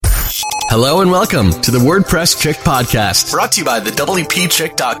Hello and welcome to the WordPress Chick Podcast, brought to you by the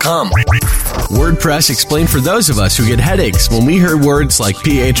WPChick.com. WordPress explained for those of us who get headaches when we hear words like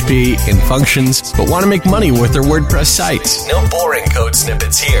PHP and functions, but want to make money with their WordPress sites. No boring code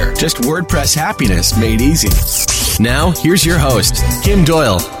snippets here, just WordPress happiness made easy. Now, here's your host, Kim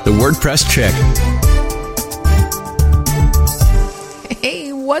Doyle, the WordPress Chick.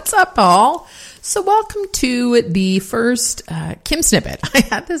 Hey, what's up, all? So welcome to the first Kim snippet. I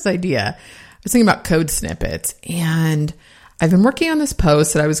had this idea. I was thinking about code snippets, and I've been working on this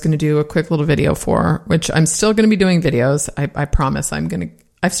post that I was going to do a quick little video for, which I'm still going to be doing videos. I promise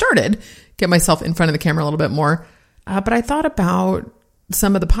I've started get myself in front of the camera a little bit more. But I thought about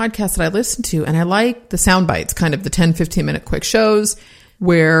some of the podcasts that I listen to, and I like the sound bites, kind of the 10, 15 minute quick shows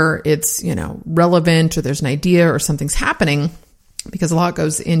where it's, relevant or there's an idea or something's happening. Because a lot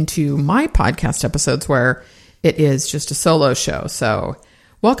goes into my podcast episodes where it is just a solo show. So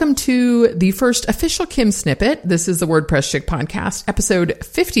welcome to the first official Kim snippet. This is the WordPress Chick Podcast, episode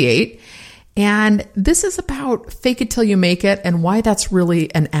 58. And this is about fake it till you make it and why that's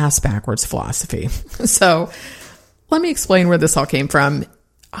really an ass backwards philosophy. So let me explain where this all came from.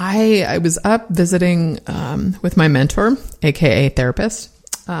 I was up visiting with my mentor, aka therapist,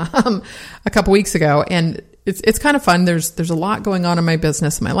 a couple weeks ago, and it's kind of fun. There's a lot going on in my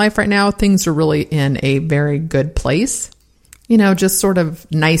business, in my life right now. Things are really in a very good place. Just sort of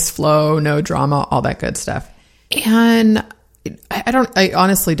nice flow, no drama, all that good stuff. And I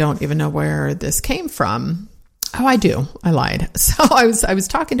honestly don't even know where this came from. Oh, I do. I lied. So I was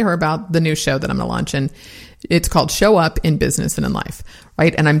talking to her about the new show that I'm going to launch, and it's called Show Up in Business and in Life,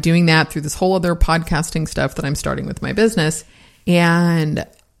 right? And I'm doing that through this whole other podcasting stuff that I'm starting with my business. And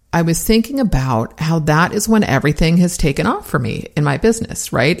I was thinking about how that is when everything has taken off for me in my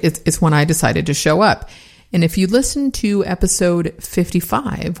business, right? It's when I decided to show up. And if you listen to episode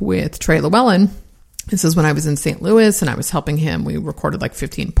 55 with Trey Llewellyn, this is when I was in St. Louis and I was helping him. We recorded like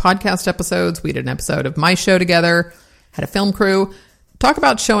 15 podcast episodes. We did an episode of my show together, had a film crew. Talk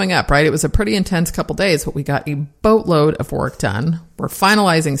about showing up, right? It was a pretty intense couple days, but we got a boatload of work done. We're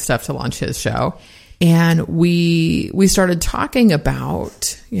finalizing stuff to launch his show. And we started talking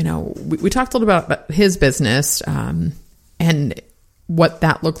about, we talked a little about his business and what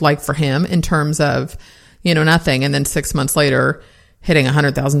that looked like for him in terms of, nothing. And then 6 months later, hitting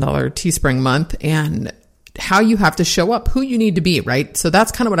 $100,000 Teespring month and how you have to show up, who you need to be, right? So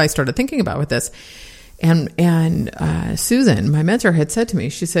that's kind of what I started thinking about with this. And Susan, my mentor, had said to me,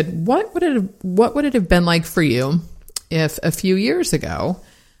 she said, what would it have been like for you if a few years ago,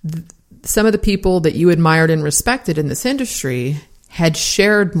 some of the people that you admired and respected in this industry had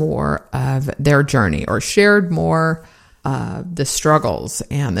shared more of their journey or shared more of the struggles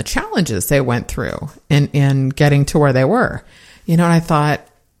and the challenges they went through in getting to where they were. And I thought,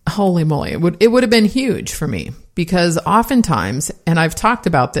 holy moly, it would have been huge for me because oftentimes, and I've talked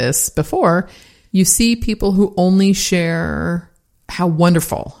about this before, you see people who only share how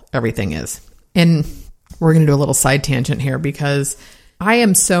wonderful everything is. And we're going to do a little side tangent here because I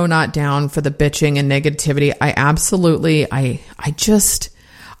am so not down for the bitching and negativity. I've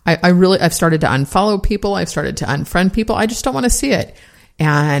started to unfollow people. I've started to unfriend people. I just don't want to see it.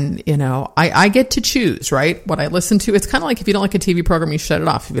 And, I get to choose, right? What I listen to. It's kind of like if you don't like a TV program, you shut it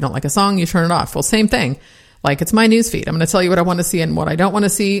off. If you don't like a song, you turn it off. Well, same thing. Like it's my newsfeed. I'm going to tell you what I want to see and what I don't want to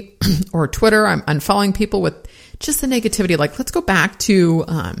see. Or Twitter, I'm unfollowing people with just the negativity. Like, let's go back to,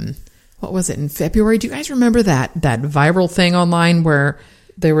 what was it, in February? Do you guys remember that viral thing online where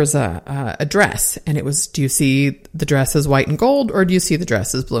there was a dress and it was, do you see the dress as white and gold or do you see the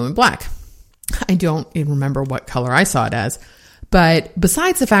dress as blue and black? I don't even remember what color I saw it as. But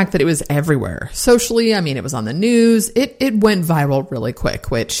besides the fact that it was everywhere, socially, it was on the news, it went viral really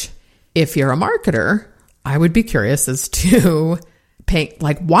quick, which if you're a marketer, I would be curious as to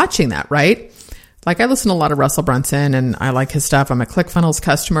watching that, right? Like I listen to a lot of Russell Brunson and I like his stuff. I'm a ClickFunnels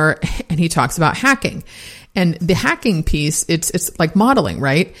customer and he talks about hacking. And the hacking piece, it's like modeling,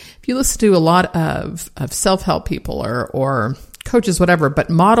 right? If you listen to a lot of self-help people or coaches, whatever, but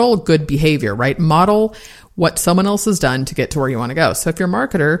model good behavior, right? Model what someone else has done to get to where you want to go. So if you're a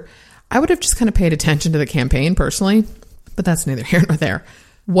marketer, I would have just kind of paid attention to the campaign personally, but that's neither here nor there.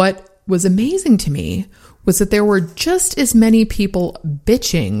 What was amazing to me was that there were just as many people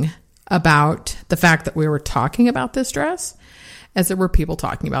bitching about the fact that we were talking about this dress as there were people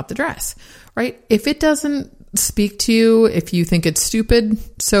talking about the dress, right? If it doesn't speak to you, if you think it's stupid,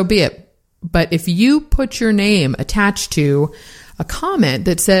 so be it. But if you put your name attached to a comment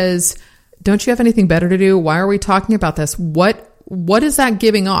that says, don't you have anything better to do? Why are we talking about this? What is that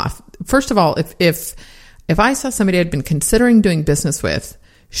giving off? First of all, if I saw somebody I'd been considering doing business with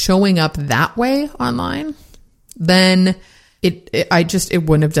showing up that way online, then it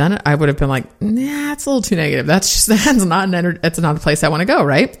wouldn't have done it. I would have been like, nah, it's a little too negative. That's not a place I want to go.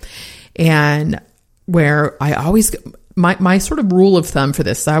 Right. And where I always, my sort of rule of thumb for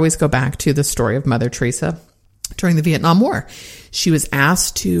this, I always go back to the story of Mother Teresa during the Vietnam War. She was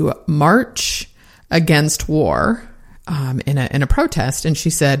asked to march against war in a protest, and she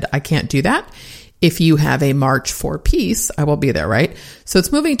said, I can't do that. If you have a march for peace, I will be there, right? So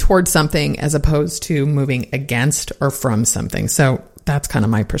it's moving towards something as opposed to moving against or from something. So that's kind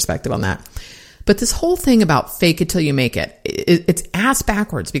of my perspective on that. But this whole thing about fake it till you make it, it's ass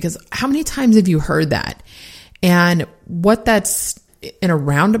backwards, because how many times have you heard that? And what that's in a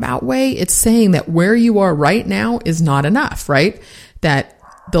roundabout way, it's saying that where you are right now is not enough, right? That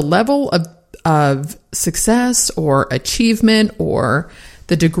the level of success or achievement or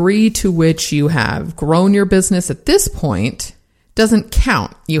the degree to which you have grown your business at this point doesn't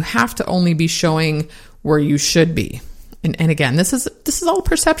count. You have to only be showing where you should be. And again, this is all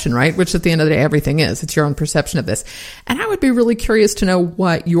perception, right? Which at the end of the day, everything is. It's your own perception of this. And I would be really curious to know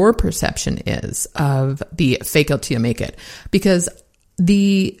what your perception is of the fake it till you make it, because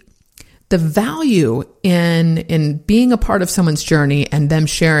the value in being a part of someone's journey and them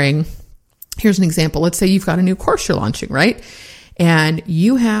sharing. Here's an example. Let's say you've got a new course you're launching, right? And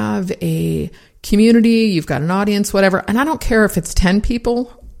you have a community, you've got an audience, whatever. And I don't care if it's 10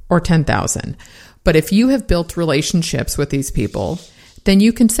 people or 10,000. But if you have built relationships with these people, then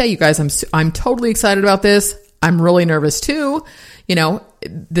you can say, you guys, I'm totally excited about this. I'm really nervous too.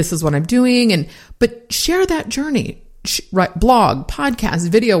 This is what I'm doing. But share that journey, right? Blog, podcast,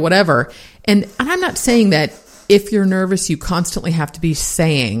 video, whatever. And I'm not saying that if you're nervous, you constantly have to be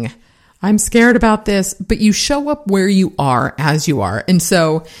saying, I'm scared about this, but you show up where you are as you are. And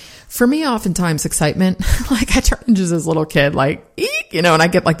so for me, oftentimes excitement, like I turn into this little kid, like, eek, and I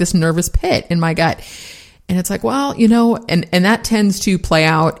get like this nervous pit in my gut. And it's like, well, and that tends to play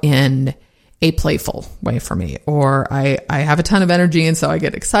out in a playful way for me, or I have a ton of energy. And so I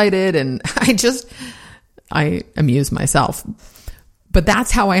get excited and I amuse myself. But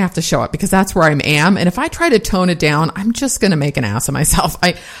that's how I have to show up, because that's where I am. And if I try to tone it down, I'm just going to make an ass of myself.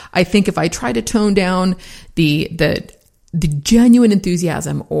 I think if I try to tone down the genuine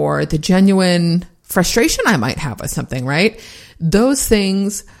enthusiasm or the genuine frustration I might have with something, right? Those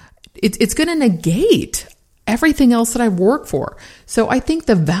things, it's going to negate everything else that I've worked for. So I think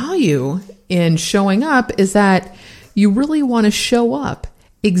the value in showing up is that you really want to show up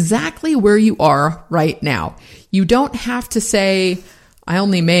exactly where you are right now. You don't have to say, I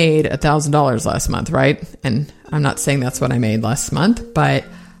only made $1,000 last month, right? And I'm not saying that's what I made last month, but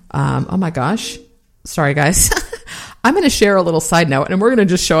oh my gosh, sorry guys. I'm going to share a little side note, and we're going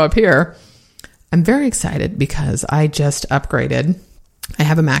to just show up here. I'm very excited because I just upgraded. I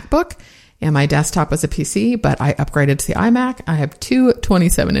have a MacBook and my desktop was a PC, but I upgraded to the iMac. I have two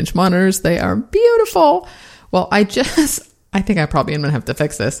 27-inch monitors. They are beautiful. Well, I think I probably am going to have to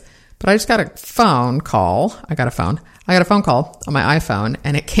fix this, but I just got a phone call. I got a phone call on my iPhone,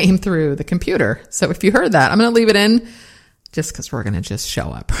 and it came through the computer. So if you heard that, I'm going to leave it in just because we're going to just show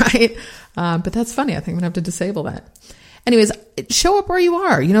up, right? But that's funny. I think I'm going to have to disable that. Anyways, show up where you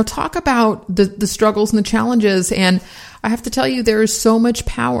are. Talk about the struggles and the challenges. And I have to tell you, there is so much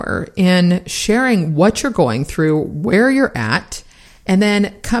power in sharing what you're going through, where you're at, and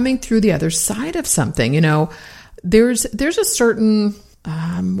then coming through the other side of something. There's a certain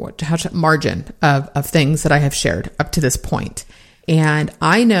margin of things that I have shared up to this point. And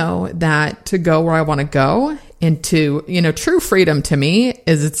I know that to go where I want to go into, true freedom to me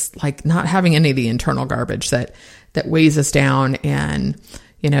is it's like not having any of the internal garbage that weighs us down and,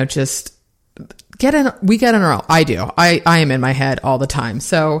 just we get in our own. I do. I am in my head all the time.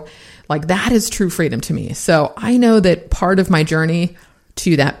 So like that is true freedom to me. So I know that part of my journey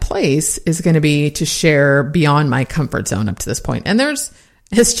to that place is going to be to share beyond my comfort zone up to this point. And there's,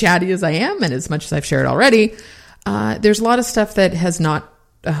 as chatty as I am, and as much as I've shared already, there's a lot of stuff that has not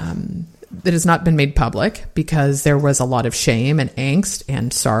been made public because there was a lot of shame and angst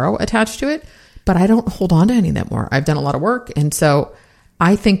and sorrow attached to it. But I don't hold on to any of that more. I've done a lot of work. And so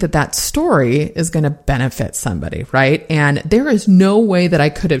I think that story is going to benefit somebody, right? And there is no way that I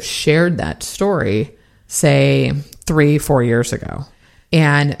could have shared that story, say 3-4 years ago.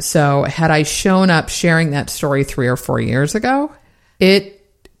 And so had I shown up sharing that story 3 or 4 years ago, it,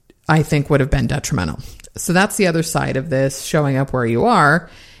 I think, would have been detrimental. So that's the other side of this, showing up where you are,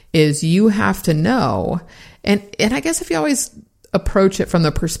 is you have to know. And I guess if you always approach it from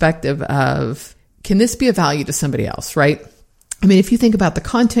the perspective of, can this be of value to somebody else, right? I mean, if you think about the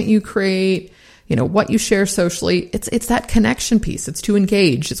content you create, what you share socially. It's that connection piece. It's to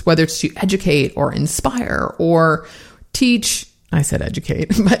engage. It's whether it's to educate or inspire or teach. I said educate,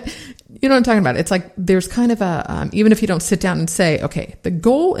 but you know what I'm talking about. It's like there's kind of a, even if you don't sit down and say, okay, the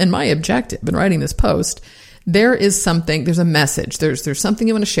goal and my objective in writing this post, there's a message, there's something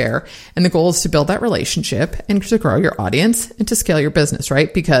you want to share. And the goal is to build that relationship and to grow your audience and to scale your business,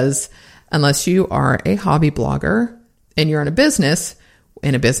 right? Because unless you are a hobby blogger and you're in a business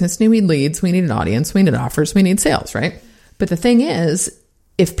we need leads, we need an audience, we need offers, we need sales, right? But the thing is,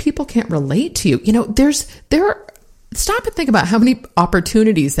 if people can't relate to you, stop and think about how many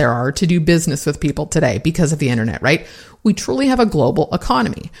opportunities there are to do business with people today because of the internet, right? We truly have a global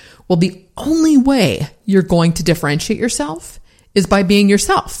economy. Well, the only way you're going to differentiate yourself is by being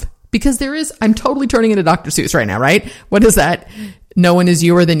yourself. Because I'm totally turning into Dr. Seuss right now, right? What is that? No one is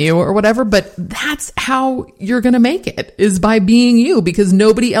youer than you or whatever, but that's how you're going to make it, is by being you, because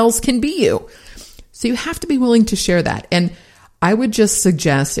nobody else can be you. So you have to be willing to share that. And I would just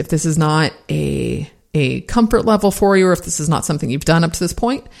suggest, if this is not a comfort level for you, or if this is not something you've done up to this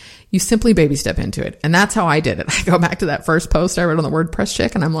point, you simply baby step into it. And that's how I did it. I go back to that first post I wrote on the WordPress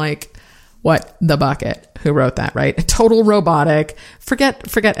chick, and I'm like, what the bucket? Who wrote that, right? Total robotic. Forget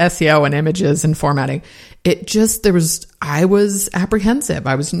SEO and images and formatting. I was apprehensive.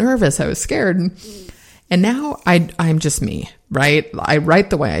 I was nervous. I was scared. And now I'm just me, right? I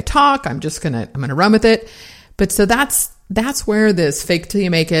write the way I talk. I'm going to run with it. But so that's where this fake till you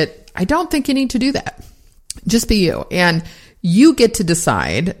make it. I don't think you need to do that. Just be you. And you get to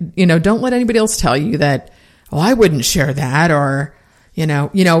decide, don't let anybody else tell you that, oh, I wouldn't share that, or, you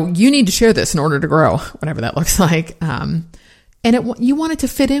need to share this in order to grow, whatever that looks like. You want it to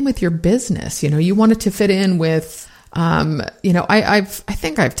fit in with your business. You want it to fit in with, I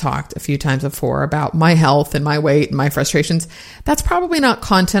think I've talked a few times before about my health and my weight and my frustrations. That's probably not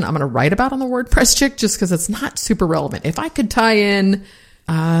content I'm going to write about on the WordPress chick, just because it's not super relevant. If I could tie in,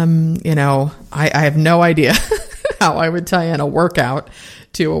 I have no idea how I would tie in a workout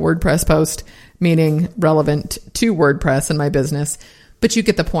to a WordPress post, meaning relevant to WordPress and my business. But you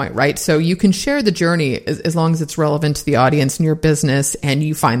get the point, right? So you can share the journey as long as it's relevant to the audience and your business and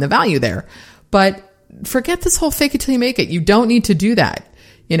you find the value there. But forget this whole fake it till you make it. You don't need to do that.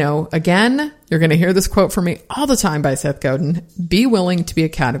 Again, you're going to hear this quote from me all the time by Seth Godin: be willing to be a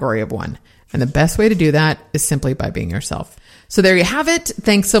category of one. And the best way to do that is simply by being yourself. So there you have it.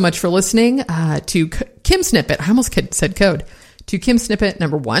 Thanks so much for listening to Kim Snippet. I almost said code. To Kim Snippet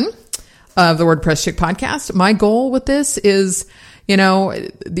number 1 of the WordPress Chick podcast. My goal with this is,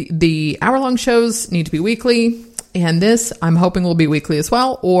 the hour-long shows need to be weekly. And this, I'm hoping, will be weekly as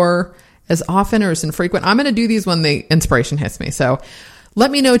well, or as often or as infrequent. I'm going to do these when the inspiration hits me. So let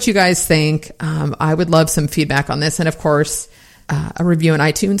me know what you guys think. I would love some feedback on this. And of course, a review in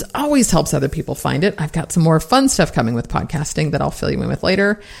iTunes always helps other people find it. I've got some more fun stuff coming with podcasting that I'll fill you in with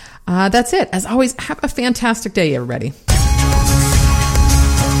later. That's it. As always, have a fantastic day, everybody.